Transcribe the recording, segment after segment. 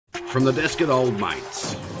From the desk at Old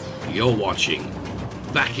Mates, you're watching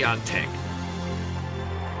Backyard Tech.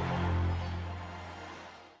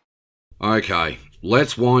 Okay,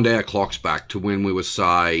 let's wind our clocks back to when we were,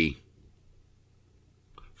 say,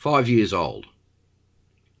 5 years old.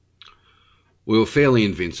 We were fairly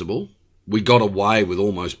invincible. We got away with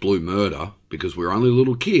almost blue murder because we were only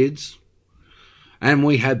little kids. And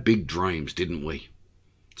we had big dreams, didn't we?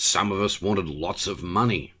 Some of us wanted lots of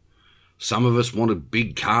money. Some of us wanted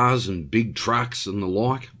big cars and big trucks and the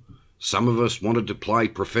like. Some of us wanted to play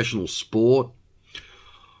professional sport.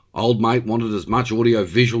 Old Mate wanted as much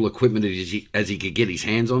audio-visual equipment as he could get his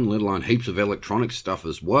hands on, let alone heaps of electronic stuff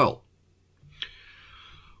as well.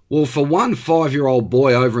 Well, for one 5-year-old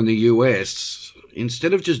boy over in the US,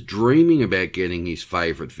 instead of just dreaming about getting his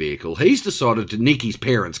favourite vehicle, he's decided to nick his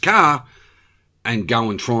parents' car and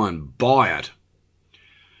go and try and buy it.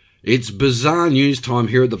 It's bizarre news time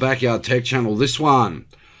here at the Backyard Tech channel. This one,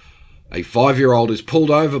 a 5-year-old is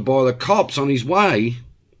pulled over by the cops on his way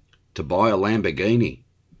to buy a Lamborghini.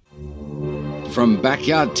 From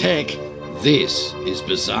Backyard Tech, this is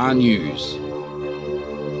bizarre news.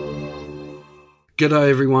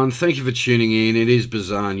 G'day everyone, thank you for tuning in. It is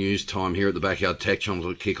bizarre news time here at the Backyard Tech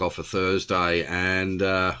channel to kick off a Thursday, and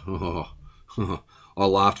I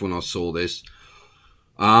laughed when I saw this.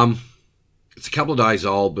 It's a couple of days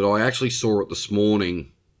old, but I actually saw it this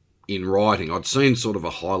morning in writing. I'd seen sort of a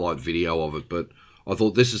highlight video of it, but I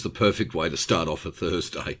thought this is the perfect way to start off a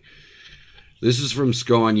Thursday. This is from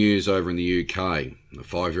Sky News over in the UK. A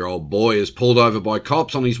 5-year-old boy is pulled over by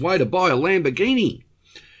cops on his way to buy a Lamborghini.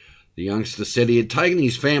 The youngster said he had taken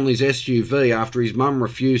his family's SUV after his mum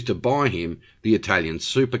refused to buy him the Italian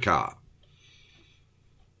supercar.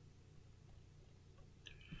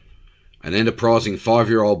 An enterprising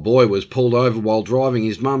 5-year-old boy was pulled over while driving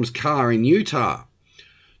his mum's car in Utah.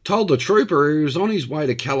 Told the trooper he was on his way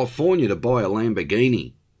to California to buy a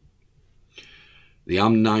Lamborghini. The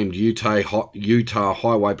unnamed Utah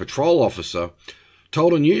Highway Patrol officer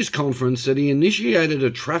told a news conference that he initiated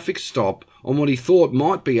a traffic stop on what he thought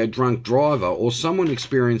might be a drunk driver or someone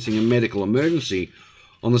experiencing a medical emergency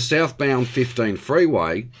on the southbound 15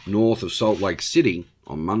 freeway north of Salt Lake City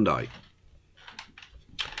on Monday.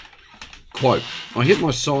 Quote, I hit my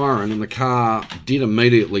siren and the car did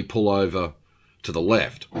immediately pull over to the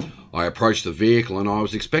left. I approached the vehicle and I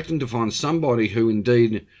was expecting to find somebody who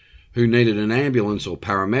needed an ambulance or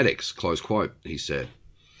paramedics, close quote, he said.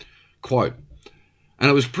 Quote, and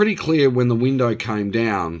it was pretty clear when the window came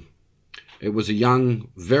down, it was a young,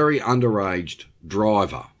 very underaged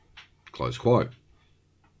driver, close quote.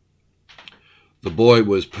 The boy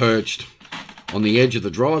was perched on the edge of the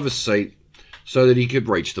driver's seat so that he could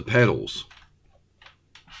reach the pedals.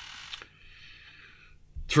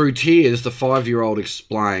 Through tears, the 5-year-old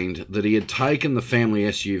explained that he had taken the family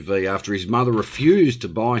SUV after his mother refused to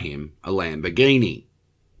buy him a Lamborghini.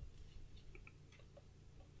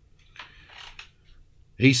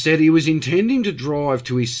 He said he was intending to drive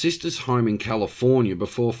to his sister's home in California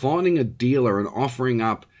before finding a dealer and offering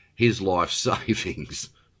up his life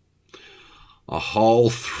savings. A whole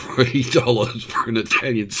 $3 for an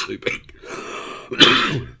Italian supercar.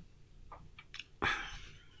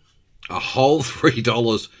 A whole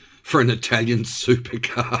 $3 for an Italian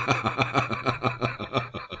supercar.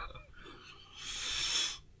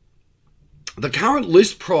 The current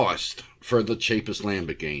list price for the cheapest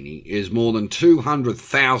Lamborghini is more than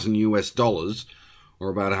 $200,000 or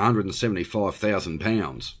about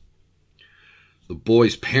 £175,000. The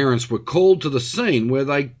boy's parents were called to the scene where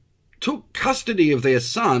they took custody of their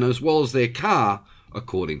son as well as their car,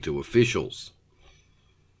 according to officials.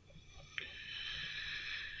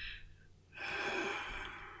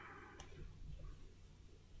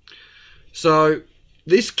 So,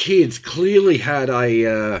 this kid's clearly had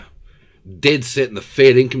a dead set in the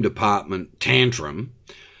Fair Income Department tantrum,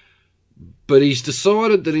 but he's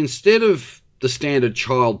decided that instead of the standard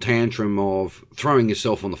child tantrum of throwing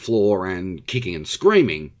yourself on the floor and kicking and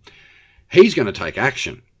screaming, he's going to take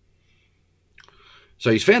action.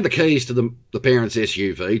 So he's found the keys to the parents'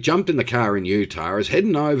 SUV, jumped in the car in Utah, is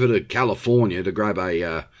heading over to California to grab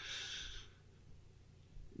a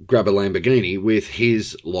Lamborghini with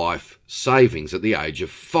his life savings at the age of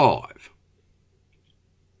 5.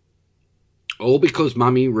 All because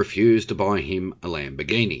Mummy refused to buy him a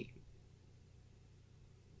Lamborghini.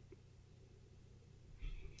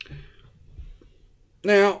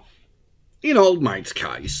 Now, in Old Mate's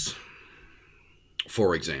case,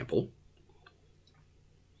 for example,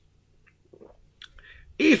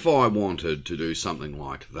 if I wanted to do something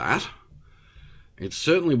like that, it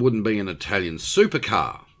certainly wouldn't be an Italian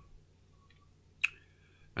supercar.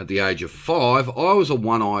 at the age of 5, I was a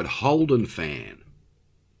one-eyed Holden fan.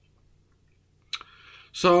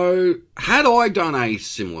 So, had I done a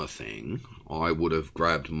similar thing, I would have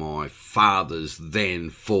grabbed my father's then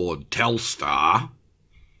Ford Telstar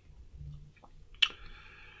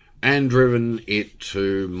and driven it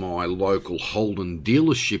to my local Holden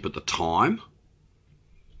dealership at the time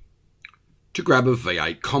to grab a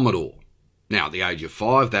V8 Commodore. Now, at the age of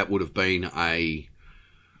 5, that would have been a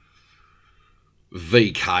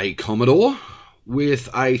VK Commodore with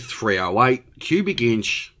a 308 cubic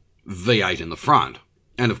inch V8 in the front,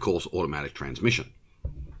 and of course automatic transmission.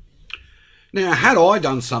 Now, had I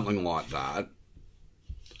done something like that,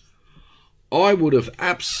 I would have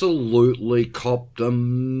absolutely copped a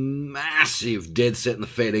massive dead set in the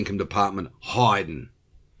fair income department hiding.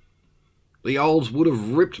 The olds would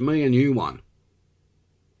have ripped me a new one.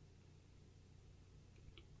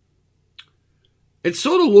 It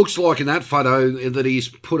sort of looks like in that photo that he's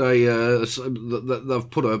put they've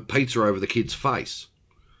put a pizza over the kid's face.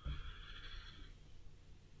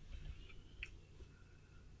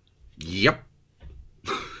 Yep.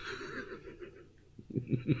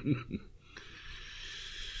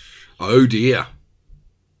 Oh dear.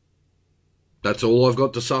 That's all I've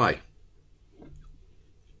got to say.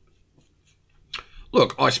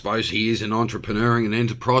 Look, I suppose he is an entrepreneuring and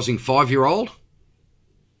enterprising 5-year-old.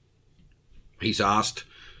 He's asked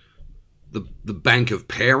the bank of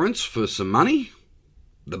parents for some money.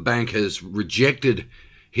 The bank has rejected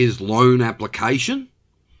his loan application.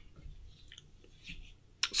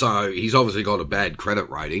 So he's obviously got a bad credit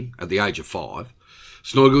rating at the age of 5.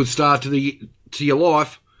 It's not a good start to your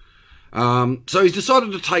life. So he's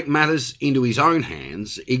decided to take matters into his own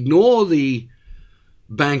hands, ignore the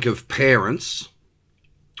bank of parents,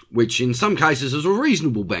 which in some cases is a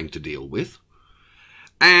reasonable bank to deal with,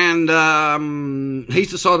 and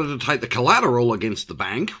he's decided to take the collateral against the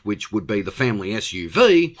bank, which would be the family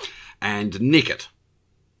SUV, and nick it.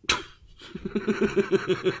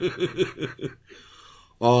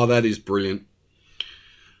 Oh, that is brilliant.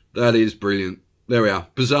 That is brilliant. There we are.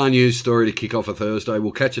 Bizarre news story to kick off a Thursday.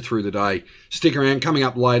 We'll catch you through the day. Stick around. Coming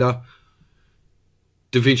up later,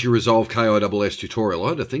 DaVinci Resolve KISS tutorial. I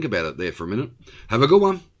had to think about it there for a minute. Have a good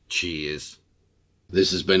one. Cheers.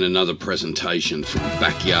 This has been another presentation from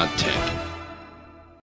Backyard Tech.